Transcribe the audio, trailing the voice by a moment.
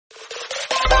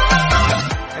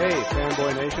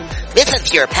Fanboy Nation. This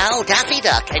is your pal Daffy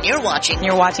Duck, and you're watching.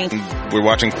 You're watching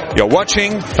Fanboy.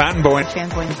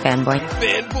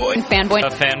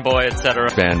 Fanboy, etc.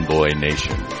 Fanboy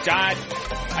Nation. God,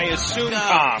 I assume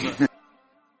Tom.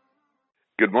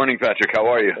 Good morning, Patrick. How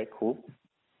are you? Okay, cool.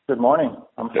 Good morning.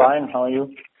 I'm fine. How are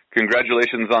you?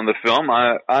 Congratulations on the film.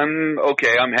 I'm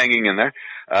okay. I'm hanging in there.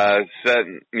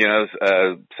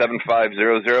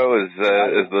 7500 is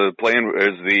the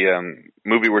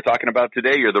movie we're talking about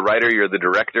today. You're the writer. You're the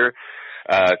director.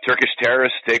 Turkish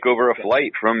terrorists take over a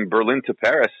flight from Berlin to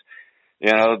Paris.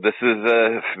 You know, this is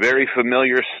a very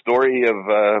familiar story of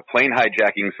plane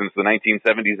hijacking since the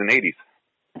 1970s and 80s.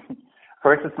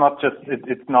 First, it's not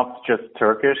just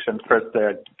Turkish, and first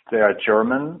they are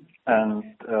German,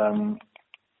 and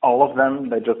all of them,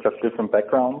 they just have different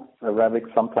backgrounds. Arabic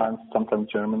sometimes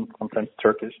German, sometimes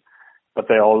Turkish, but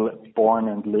they all born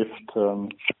and lived in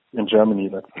Germany.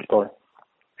 That's the story.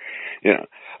 Yeah,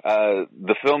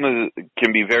 the film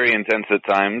can be very intense at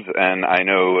times, and I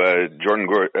know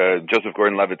Joseph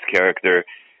Gordon-Levitt's character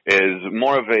is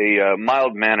more of a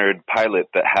mild-mannered pilot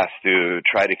that has to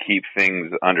try to keep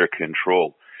things under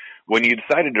control. When you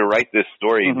decided to write this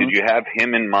story, did you have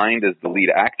him in mind as the lead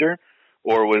actor,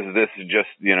 or was this just,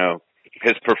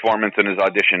 his performance and his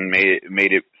audition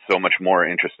made it so much more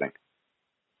interesting?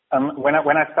 When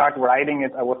I started writing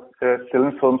it, I was still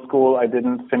in film school. I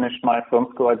didn't finish my film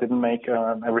school. I didn't make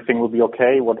Everything Will Be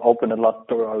Okay. It would open a lot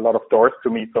of doors to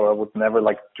me, so I would never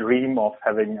dream of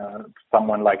having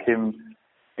someone like him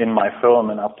in my film.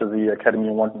 And after the Academy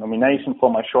Award nomination for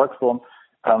my short film,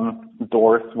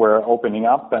 doors were opening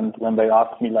up. And when they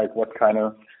asked me what kind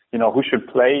of, who should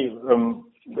play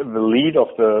the lead of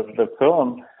the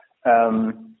film,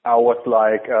 I was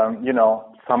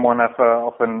someone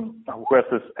who has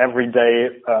this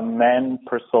everyday man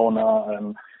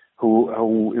persona,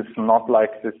 who is not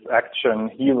like this action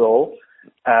hero,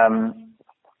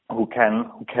 who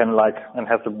can and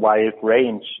has a wide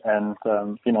range. And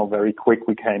very quick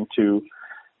we came to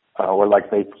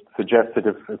they suggested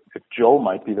if Joe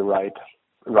might be the right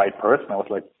person. I was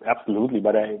like, absolutely,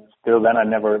 but I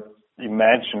never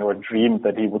imagined or dreamed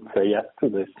that he would say yes to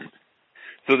this.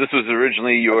 So this was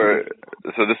originally your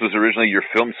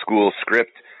film school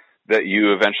script that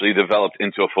you eventually developed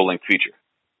into a full-length feature.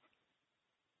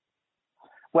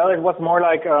 Well, it was more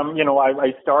I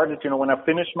started, when I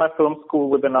finished my film school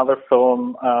with another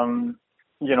film,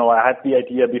 I had the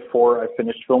idea before I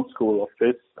finished film school of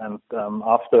this, and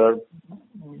after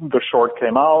the short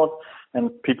came out and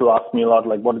people asked me a lot,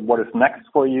 what is next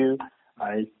for you?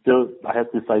 I had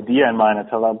this idea in mind.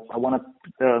 I want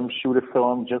to shoot a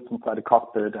film just inside a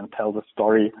cockpit and tell the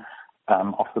story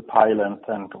of the pilot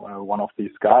and one of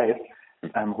these guys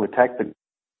who attacked the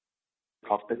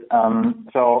cockpit.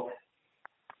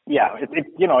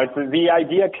 The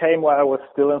idea came while I was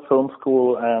still in film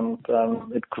school, and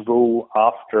it grew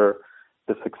after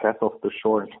the success of the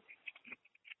short.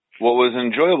 What was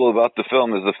enjoyable about the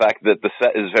film is the fact that the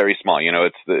set is very small.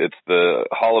 It's the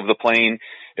hull of the plane,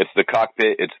 it's the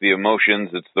cockpit, it's the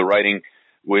emotions, it's the writing,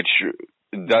 which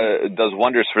does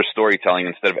wonders for storytelling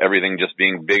instead of everything just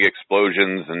being big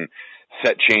explosions and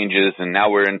set changes. And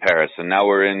now we're in Paris, and now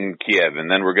we're in Kiev, and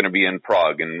then we're going to be in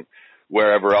Prague and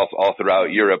wherever else all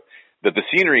throughout Europe. That the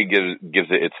scenery gives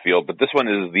it its feel, but this one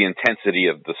is the intensity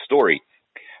of the story.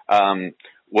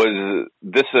 Was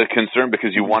this a concern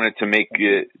because you wanted to make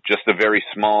it just a very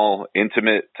small,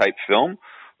 intimate type film,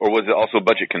 or was it also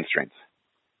budget constraints?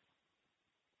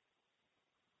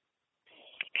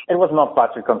 It was not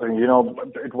budget constraints. It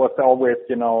was always,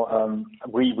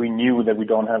 we knew that we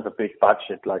don't have a big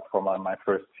budget like for my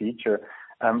first feature.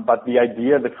 But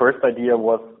the first idea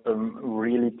was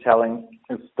really telling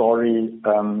a story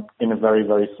in a very,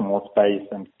 very small space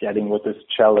and getting with this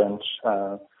challenge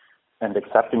and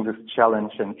accepting this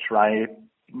challenge and try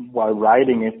while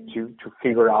writing it to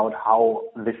figure out how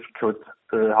this could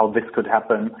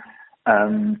happen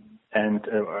and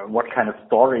what kind of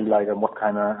story and what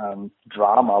kind of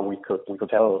drama we could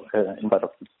tell inside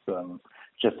of this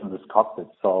just in this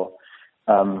cockpit. So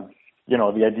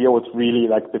the idea was really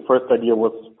the first idea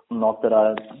was not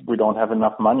that we don't have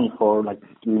enough money for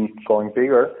going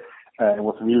bigger. It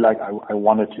was really I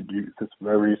wanted to do this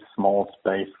very small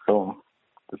space film.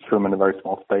 This film in a very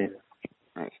small space.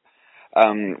 Nice.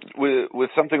 With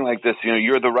something like this,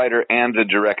 you're the writer and the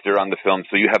director on the film,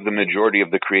 so you have the majority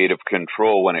of the creative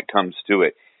control when it comes to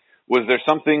it. Was there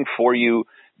something for you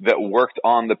that worked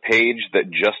on the page that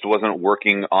just wasn't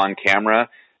working on camera,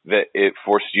 that it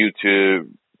forced you to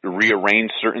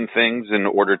rearrange certain things in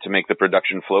order to make the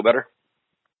production flow better?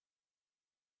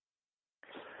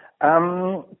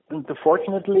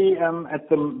 Fortunately, at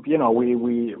the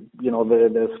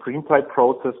the screenplay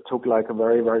process took like a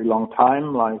very, very long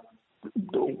time, like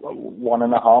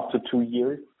 1.5 to 2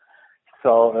 years.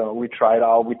 So we tried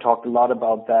out. We talked a lot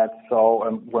about that. So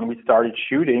when we started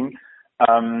shooting,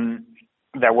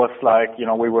 there was like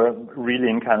we were really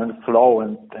in kind of the flow,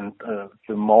 and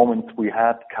the moments we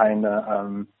had kind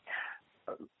of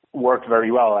worked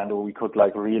very well, and we could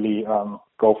like really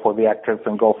go for the actors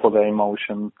and go for the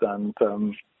emotions and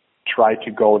try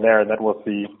to go there. That was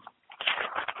the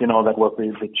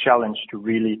challenge, to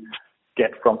really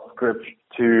get from script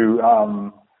to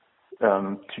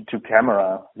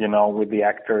camera, with the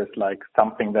actors, like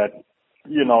something that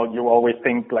you always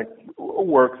think like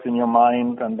works in your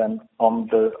mind, and then on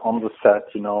the set,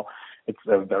 it's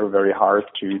very, very hard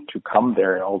to come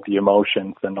there, all the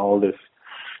emotions and all this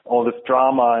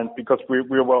drama. And because we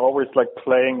were always like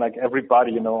playing like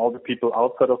everybody, all the people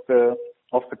outside of the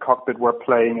cockpit were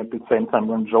playing at the same time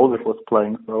when Joseph was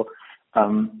playing. So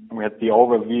we had the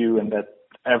overview, and that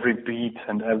every beat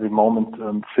and every moment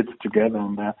fits together.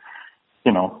 And that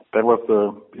was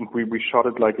we shot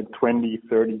it like a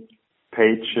 20-30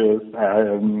 pages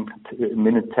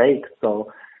minute take,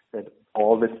 so that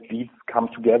all the beats come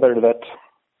together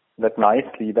that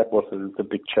nicely. That was the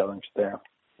big challenge there.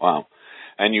 Wow.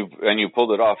 And you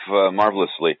pulled it off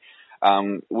marvelously.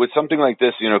 With something like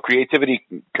this, creativity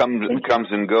comes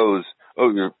and goes. Oh,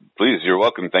 you're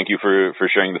welcome. Thank you for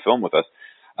sharing the film with us.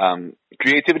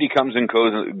 Creativity comes and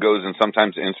goes, and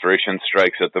sometimes inspiration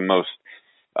strikes at the most,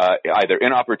 either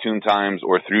inopportune times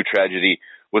or through tragedy.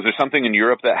 Was there something in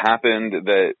Europe that happened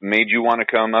that made you want to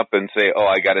come up and say, "Oh,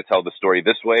 I got to tell the story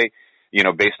this way,"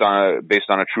 based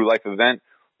on a true life event,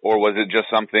 or was it just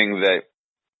something that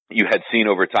you had seen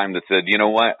over time that said, "You know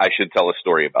what, I should tell a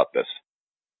story about this"?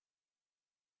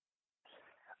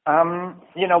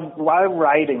 While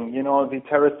writing, the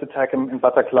terrorist attack in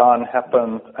Bataclan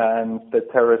happened, and the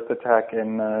terrorist attack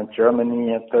in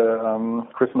Germany at the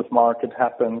Christmas market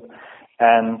happened.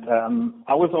 And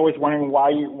I was always wondering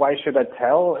why should I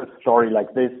tell a story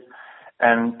like this?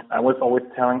 And I was always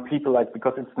telling people, like,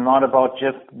 because it's not about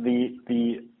just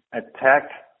the attack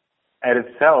at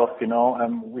itself,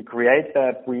 we create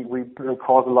that, we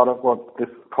cause a lot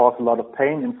of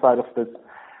pain inside of this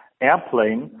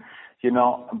airplane,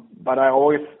 but I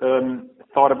always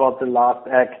thought about the last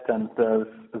act, and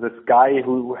this guy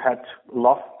who had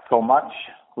lost so much,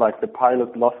 like the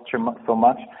pilot lost so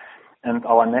much, and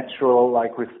our natural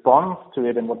like response to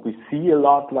it, and what we see a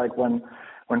lot, like when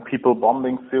people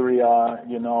bombing Syria,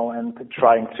 and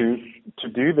trying to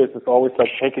do this, is always like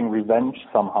taking revenge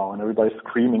somehow, and everybody's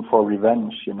screaming for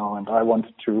revenge, and I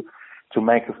wanted to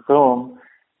make a film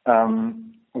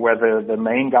where the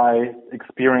main guy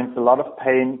experienced a lot of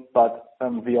pain, but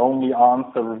the only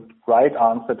right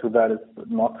answer to that is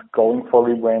not going for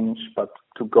revenge, but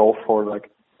to go for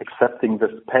like accepting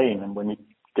this pain. And when he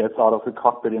gets out of the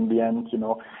cockpit in the end,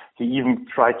 he even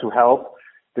tried to help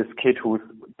this kid who's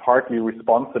partly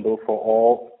responsible for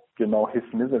all, his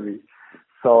misery.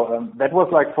 So that was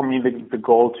like for me the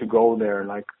goal, to go there,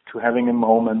 like to having a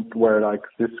moment where like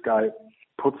this guy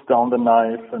puts down the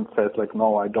knife and says like,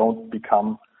 no, I don't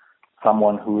become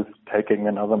someone who's taking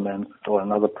another man's or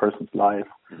another person's life.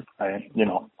 I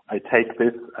take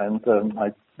this, and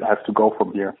I have to go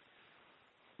from here.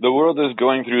 The world is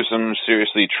going through some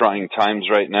seriously trying times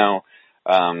right now,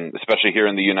 especially here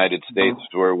in the United States,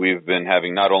 where we've been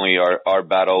having not only our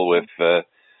battle with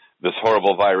this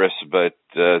horrible virus, but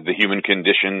the human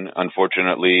condition,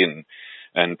 unfortunately,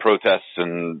 and protests,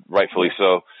 and rightfully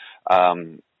so.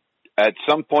 At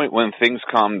some point when things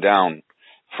calm down,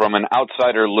 from an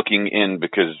outsider looking in,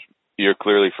 because you're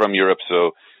clearly from Europe,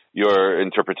 so your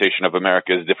interpretation of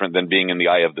America is different than being in the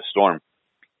eye of the storm.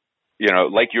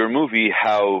 Like your movie,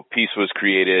 how peace was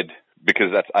created,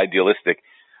 because that's idealistic.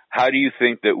 How do you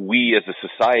think that we as a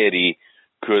society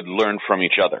could learn from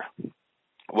each other,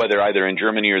 whether either in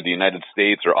Germany or the United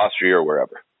States or Austria or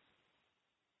wherever?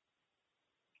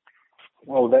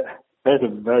 Well, that's a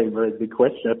very, very big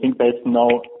question. I think there's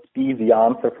no easy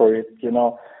answer for it,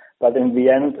 but in the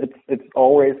end, it's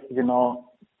always,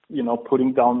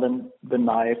 putting down the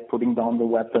knife, putting down the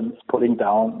weapons, putting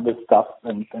down the stuff,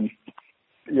 and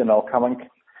coming,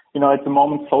 at the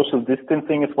moment, social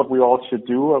distancing is what we all should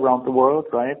do around the world,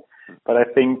 right? But I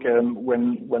think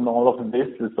when all of this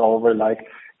is over, like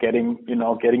getting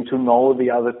to know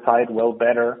the other side well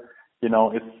better,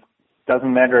 it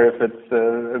doesn't matter if it's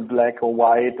black or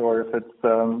white, or if it's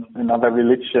another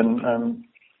religion,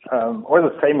 or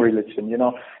the same religion,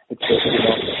 it's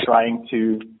just, trying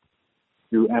to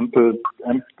find empathy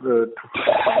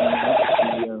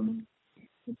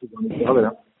into one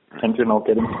another. and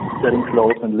getting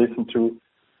close and listen to,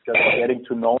 just getting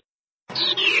to know.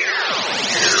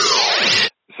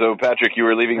 So Patrick, you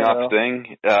were leaving off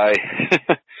saying,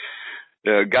 gotta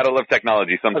love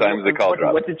technology. Sometimes the call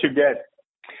drops. What did you get?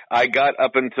 I got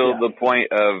up until the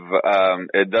point of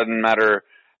it doesn't matter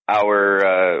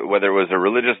our whether it was a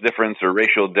religious difference or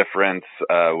racial difference.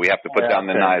 We have to put down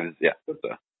the knives. Yeah.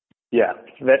 So. Yeah,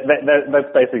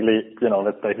 that's basically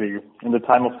in the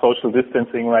time of social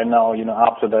distancing right now.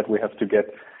 After that we have to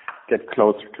get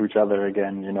closer to each other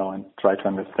again. And try to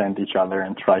understand each other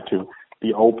and try to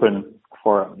be open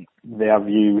for their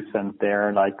views and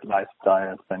their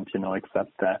lifestyles and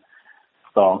accept that.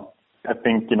 So I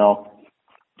think as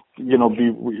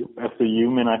a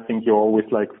human, I think you're always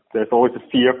there's always a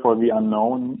fear for the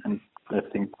unknown, and I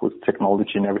think with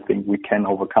technology and everything we can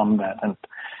overcome that and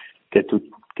get to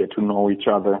know each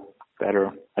other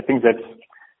better. I think that's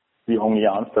the only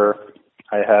answer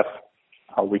I have,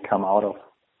 how we come out of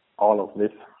all of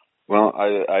this. Well,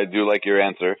 I do like your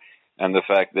answer, and the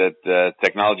fact that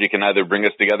technology can either bring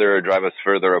us together or drive us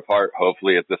further apart.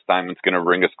 Hopefully at this time it's going to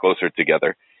bring us closer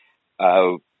together.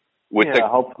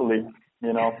 Hopefully,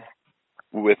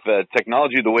 With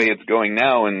technology the way it's going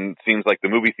now, and it seems like the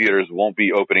movie theaters won't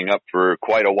be opening up for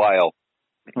quite a while.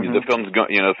 Mm-hmm. The film's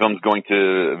going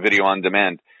to video on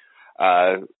demand.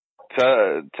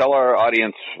 Tell our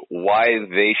audience why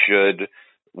they should,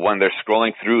 when they're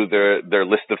scrolling through their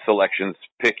list of selections,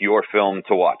 pick your film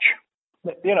to watch.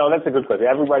 That's a good question.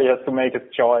 Everybody has to make a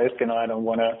choice. I don't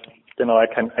want to, I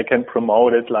can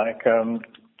promote it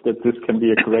that this can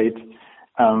be a great,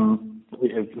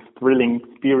 thrilling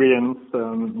experience,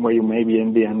 where you maybe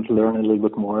in the end learn a little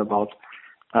bit more about,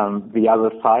 the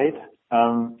other side.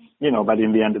 But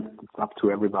in the end, it's up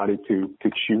to everybody to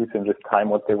choose in this time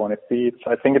what they want to see.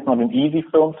 I think it's not an easy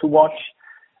film to watch,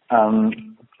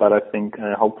 but I think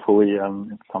hopefully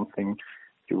it's something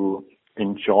to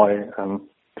enjoy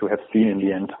to have seen in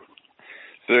the end.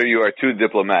 Sir, you are too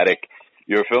diplomatic.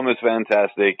 Your film is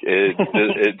fantastic.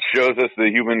 It shows us the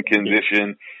human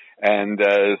condition and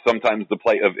sometimes the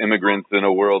plight of immigrants in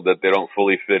a world that they don't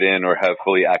fully fit in or have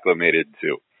fully acclimated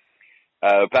to.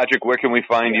 Patrick, where can we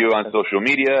find you on social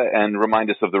media, and remind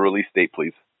us of the release date,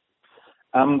 please?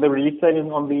 The release date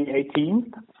is on the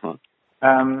 18th. Huh.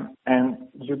 And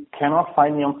you cannot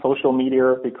find me on social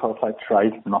media because I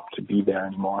tried not to be there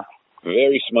anymore.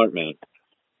 Very smart, man.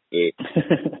 It's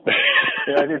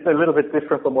a little bit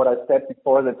different from what I said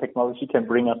before, that technology can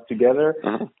bring us together.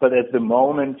 Uh-huh. But at the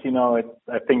moment, I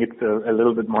think it's a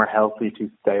little bit more healthy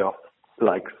to stay off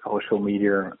social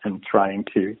media and trying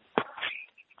to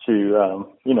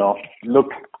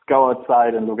go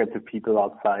outside and look at the people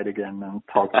outside again and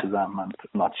talk to them, and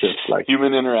not just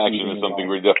human interaction is something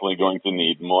we're definitely going to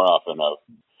need more often of.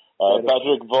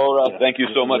 Patrick Vollrath, thank you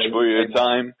so much for your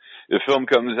time. The film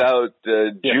comes out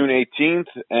June 18th,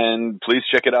 and please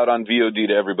check it out on VOD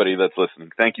to everybody that's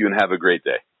listening. Thank you and have a great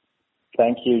day.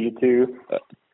 Thank you. You too.